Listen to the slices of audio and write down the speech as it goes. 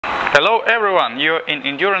Hello everyone, you're in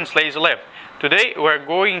Endurance Laser Lab. Today we're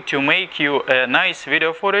going to make you a nice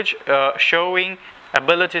video footage showing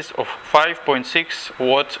abilities of 5.6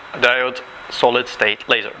 watt diode solid state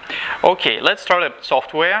laser. Okay, let's start a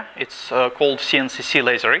software. It's called CNCC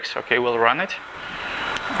Laser X. Okay, we'll run it.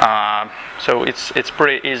 So it's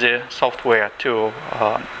pretty easy software to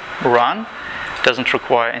run. Doesn't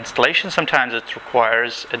require installation. Sometimes it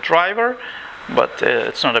requires a driver, but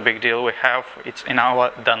it's not a big deal. It's in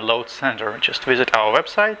our download center. Just visit our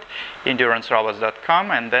website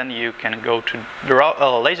endurancerobots.com and then you can go to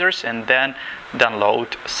lasers and then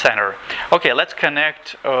download center. Okay, let's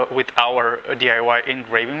connect with our DIY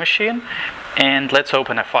engraving machine and let's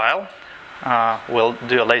open a file. We'll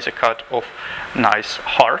do a laser cut of nice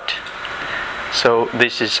heart. So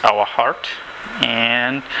this is our heart,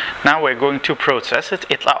 and now we're going to process it.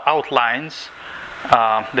 It outlines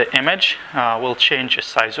the image. We'll change the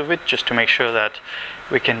size of it just to make sure that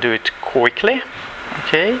we can do it quickly.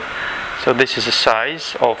 Okay, so this is the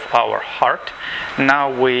size of our heart. Now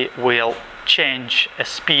we will change a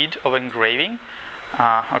speed of engraving.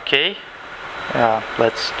 Okay,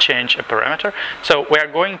 let's change a parameter. So we are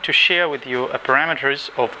going to share with you a parameters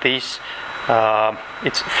of this.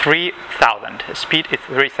 It's 3000. Speed is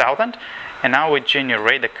 3000, and now we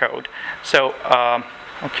generate the code. So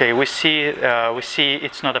okay, we see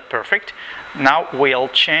it's not a perfect. Now we'll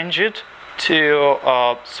change it to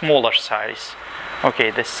a smaller size.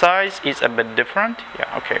 Okay, the size is a bit different.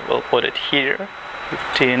 Yeah, okay, we'll put it here,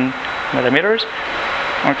 15 millimeters.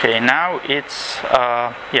 Okay, now it's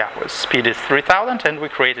speed is 3000 and we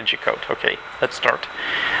create a G-code. Okay, let's start.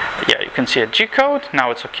 Yeah, you can see a G-code.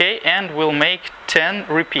 Now it's okay, and we'll make 10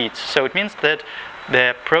 repeats. So it means that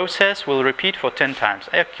the process will repeat for 10 times.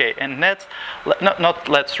 Okay, and let's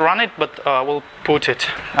run it, but we'll put it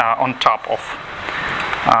on top of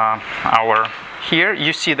our. Here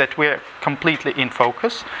you see that we're completely in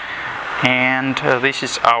focus, and this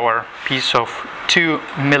is our piece of 2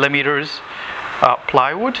 millimeters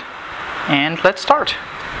plywood, and let's start.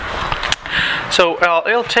 So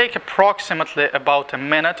it'll take approximately about a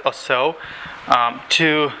minute or so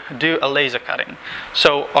to do a laser cutting.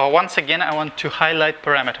 So once again, I want to highlight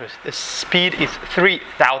parameters. The speed is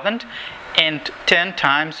 3000 and 10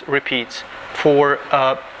 times repeats for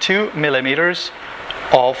 2 millimeters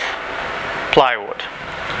of plywood.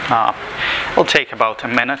 It'll take about a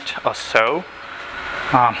minute or so.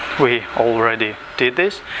 We already did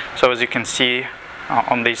this. So as you can see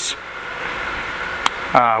on this,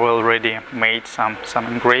 we already made some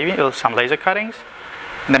engraving, some laser cuttings.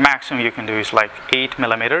 The maximum you can do is like 8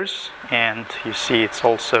 millimeters, and you see it's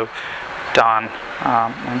also done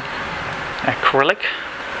in acrylic,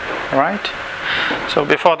 right? So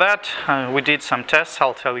before that, we did some tests.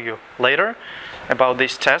 I'll tell you later about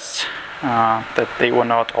these tests, that they were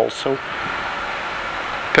not also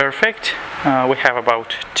perfect. We have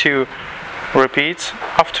about 2 repeats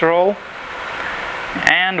after all,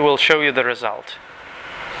 and we'll show you the result.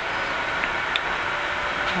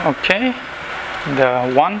 Okay,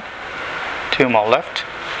 the 2 more left.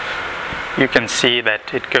 You can see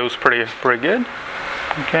that it goes pretty good.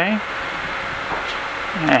 Okay,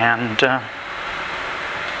 and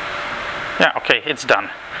yeah, okay, it's done.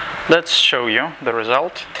 Let's show you the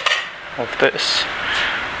result of this.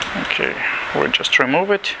 Okay, we'll just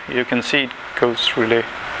remove it. You can see it goes really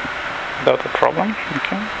without a problem.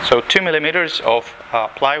 Okay, so 2 millimeters of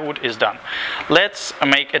plywood is done. Let's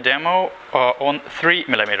make a demo on 3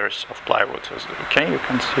 millimeters of plywood. Okay, you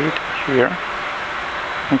can see it here.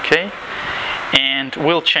 Okay, and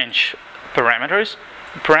we'll change parameters.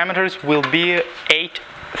 Parameters will be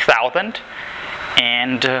 8000,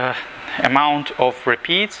 and amount of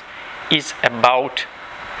repeats is about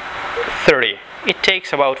 30. It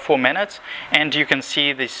takes about 4 minutes, and you can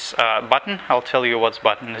see this button. I'll tell you what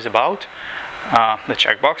button is about. The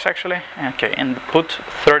checkbox actually. Okay, and put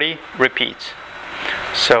 30 repeats.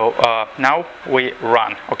 So now we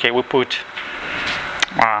run. Okay, we put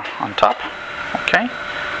on top. Okay,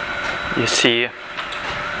 you see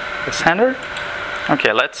the center.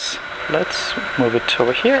 Okay, let's move it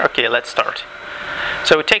over here. Okay, let's start.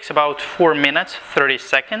 So it takes about 4 minutes 30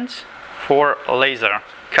 seconds for laser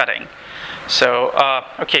cutting. So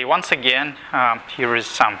okay, once again, here is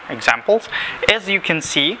some examples. As you can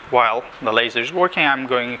see, while the laser is working, I'm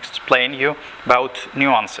going to explain you about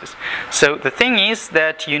nuances. So the thing is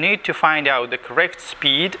that you need to find out the correct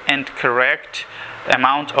speed and correct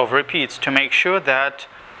amount of repeats to make sure that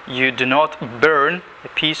you do not burn a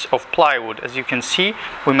piece of plywood. As you can see,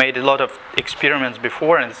 we made a lot of experiments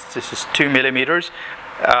before, and this is 2 millimeters.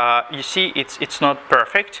 You see, it's not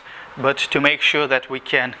perfect. but to make sure that we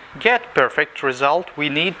can get perfect result, we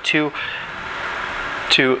need to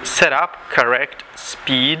set up correct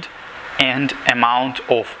speed and amount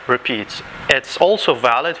of repeats. It's also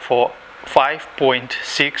valid for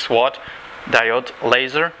 5.6 watt diode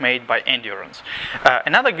laser made by Endurance.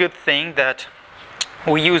 Another good thing that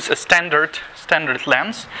we use a standard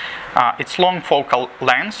lens. It's long focal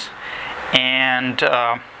length, and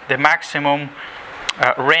the maximum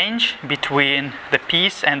range between the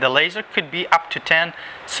piece and the laser could be up to 10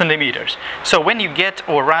 centimeters. So when you get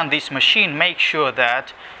or run this machine, make sure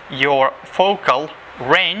that your focal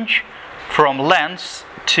range from lens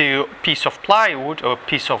to piece of plywood or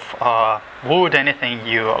piece of wood, anything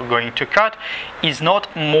you are going to cut, is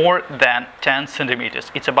not more than 10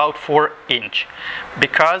 centimeters. It's about 4 inch,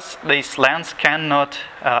 because this lens cannot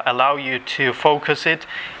allow you to focus it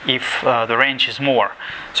if the range is more.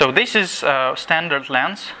 So this is standard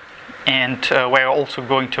lens, and we're also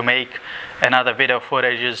going to make another video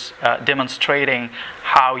footages demonstrating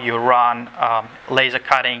how you run laser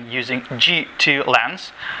cutting using G2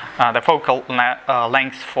 lens. The focal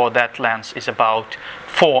length for that lens is about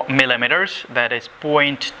 4 millimeters, that is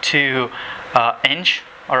 0.2 inch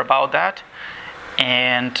or about that,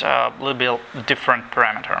 and a little bit different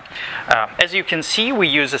parameter. As you can see, we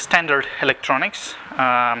use a standard electronics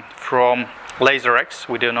from LaserX.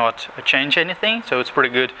 We do not change anything, so it's pretty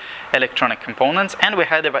good electronic components. And we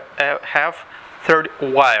have third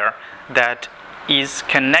wire that is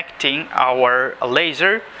connecting our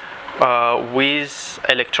laser with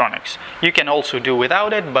electronics. You can also do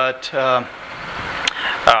without it, but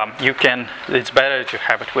it's better to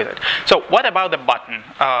have it with it. So what about the button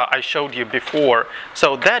I showed you before?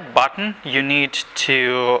 So that button you need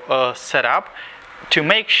to set up to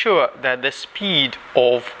make sure that the speed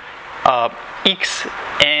of X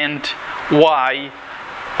and Y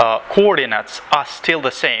coordinates are still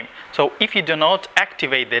the same. So if you do not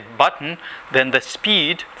activate that button, then the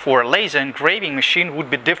speed for a laser engraving machine would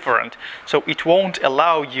be different. So it won't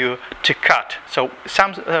allow you to cut. So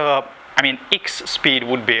X speed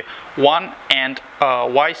would be 1 and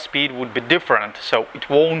Y speed would be different. So it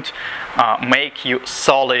won't make you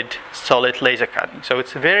solid laser cutting. So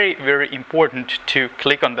it's very, very important to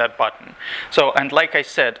click on that button. So, and like I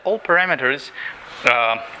said, all parameters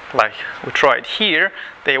like we tried here,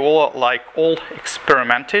 they were all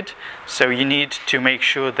experimented. So you need to make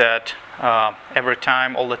sure that all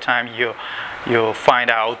the time you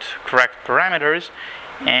find out correct parameters.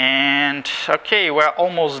 And okay, we're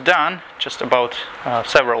almost done, just about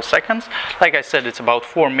several seconds. Like I said, it's about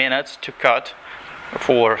 4 minutes to cut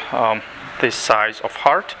for this size of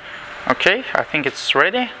heart. Okay, I think it's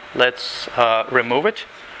ready. Let's remove it.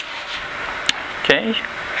 Okay,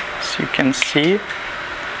 as you can see,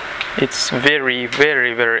 it's very,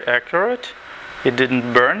 very, very accurate. It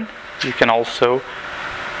didn't burn. You can also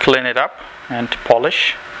clean it up and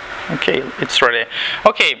polish. Okay, it's ready.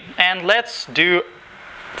 Okay, and let's do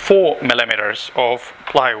 4 millimeters of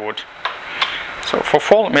plywood. So for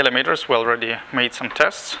 4 millimeters, we already made some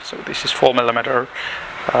tests. So this is 4 millimeter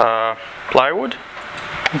plywood.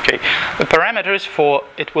 Okay, the parameters for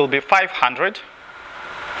it will be 500.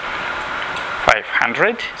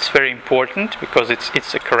 500. It's very important because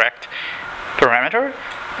it's a correct parameter.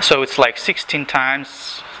 So it's like 16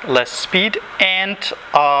 times less speed, and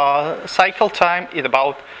cycle time is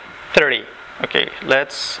about 30. Okay,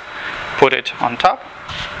 let's put it on top.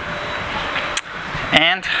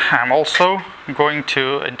 And I'm also going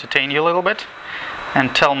to entertain you a little bit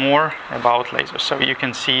and tell more about lasers, so you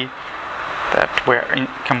can see that we're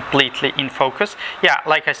completely in focus. Yeah,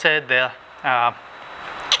 like I said, the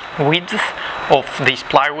width of these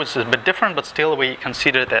plywoods is a bit different, but still we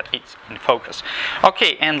consider that it's in focus.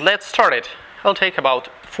 Okay, and let's start it. It'll take about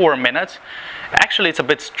 4 minutes. Actually, it's a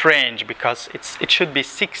bit strange because it should be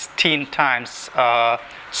 16 times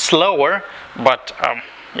slower, but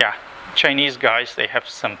yeah, Chinese guys, they have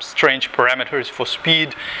some strange parameters for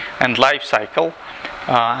speed and life cycle,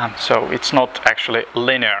 so it's not actually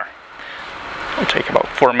linear. It'll take about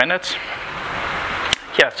 4 minutes.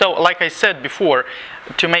 Yeah, so like I said before,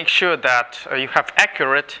 to make sure that you have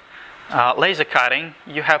accurate laser cutting,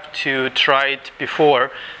 you have to try it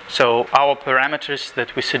before. So our parameters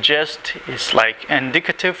that we suggest is like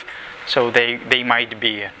indicative, so they might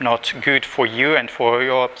be not good for you and for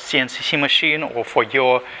your CNC machine or for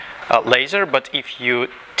your laser. But if you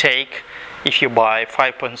buy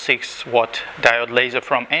 5.6 watt diode laser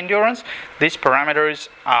from Endurance, these parameters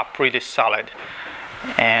are pretty solid.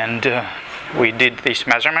 And we did these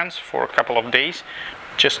measurements for a couple of days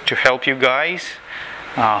just to help you guys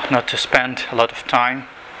not to spend a lot of time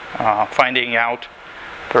finding out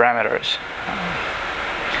parameters.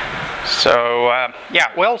 So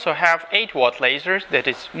yeah, we also have 8-watt lasers that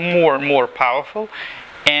is more powerful,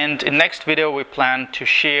 and in next video we plan to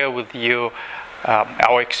share with you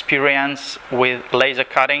our experience with laser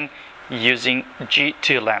cutting using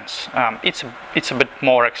G2 lens. It's a bit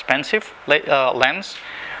more expensive lens,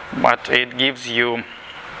 but it gives you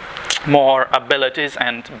more abilities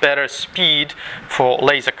and better speed for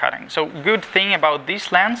laser cutting. So good thing about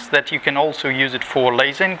this lens that you can also use it for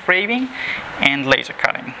laser engraving and laser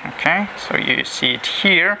cutting. Okay, so you see it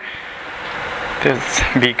here, this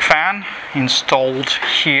big fan installed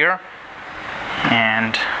here,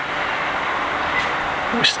 and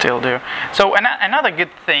we still do. So another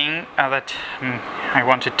good thing that I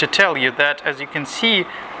wanted to tell you, that as you can see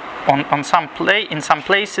in some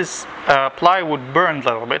places plywood burned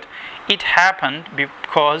a little bit. It happened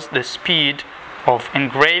because the speed of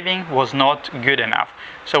engraving was not good enough.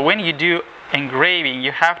 So when you do engraving,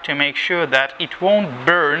 you have to make sure that it won't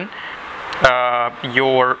burn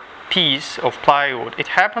your piece of plywood. It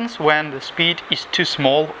happens when the speed is too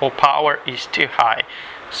small or power is too high.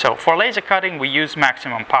 So for laser cutting we use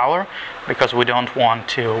maximum power because we don't want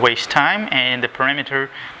to waste time, and the parameter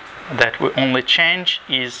that we only change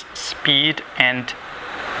is speed and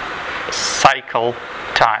cycle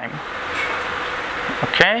time.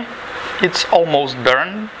 Okay, it's almost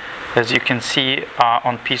burned, as you can see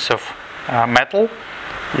on piece of metal.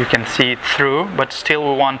 You can see it through, but still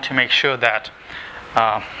we want to make sure that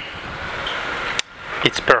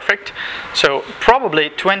it's perfect. So probably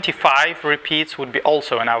 25 repeats would be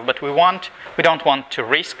also enough, but we don't want to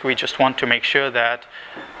risk. We just want to make sure that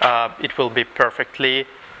it will be perfectly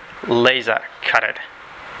laser cutted.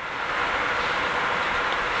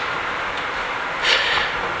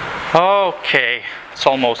 Okay, it's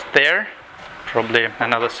almost there. Probably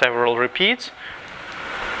another several repeats,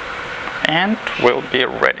 and we'll be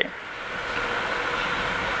ready.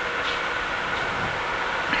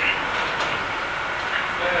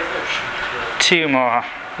 Two more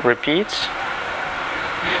repeats.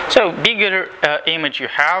 So bigger image you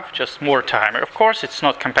have, just more time. Of course it's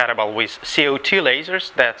not compatible with CO2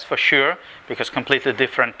 lasers, that's for sure, because completely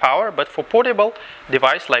different power, but for portable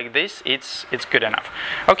device like this it's good enough.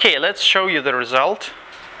 Okay, let's show you the result.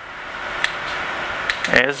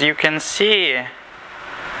 As you can see,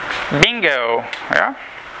 bingo, yeah?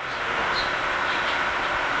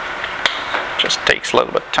 Just takes a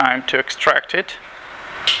little bit of time to extract it.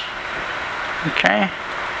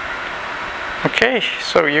 Okay,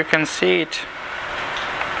 so you can see it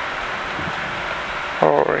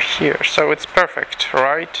over here, so it's perfect,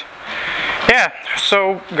 right? Yeah,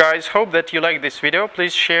 so guys, hope that you like this video.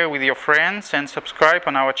 Please share with your friends and subscribe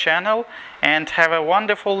on our channel, and have a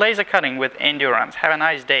wonderful laser cutting with endurance. Have a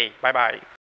nice day. Bye bye.